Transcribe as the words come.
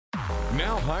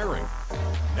Now hiring.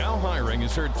 Now hiring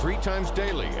is heard 3 times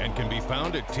daily and can be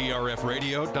found at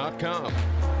trfradio.com.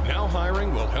 Now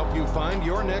hiring will help you find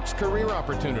your next career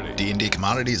opportunity. D&D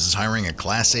Commodities is hiring a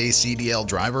Class A CDL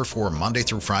driver for Monday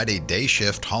through Friday day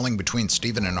shift hauling between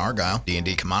Stephen and Argyle.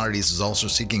 D&D Commodities is also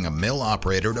seeking a mill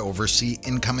operator to oversee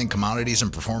incoming commodities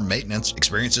and perform maintenance.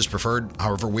 Experience is preferred,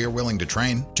 however we are willing to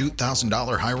train.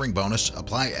 $2,000 hiring bonus.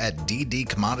 Apply at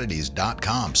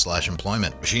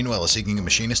ddcommodities.com/employment. Machine Well is seeking a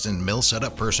machinist and mill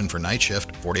setup person for night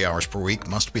shift. 40 hours per week.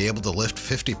 Must be able to lift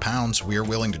 50 pounds. We are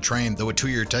willing to train, though a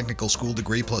 2-year technical school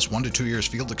degree plus 1 to 2 years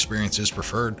field experience is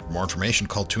preferred. For more information,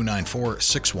 call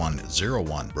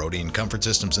 294-6101. Brody and Comfort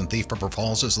Systems in Thief River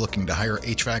Falls is looking to hire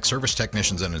HVAC service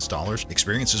technicians and installers.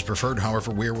 Experience is preferred,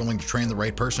 however we are willing to train the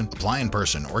right person. Apply in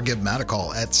person or give Matt a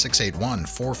call at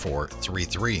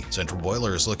 681-4433. Central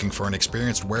Boiler is looking for an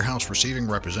experienced warehouse receiving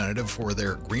representative for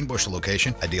their Greenbush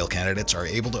location. Ideal candidates are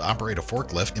able to operate a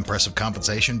forklift. Impressive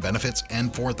compensation, benefits,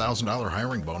 and $4,000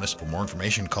 hiring bonus. For more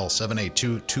information, call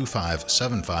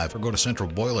 782-2575 or go to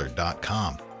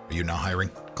centralboiler.com. Are you now hiring?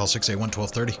 Call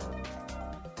 681-1230.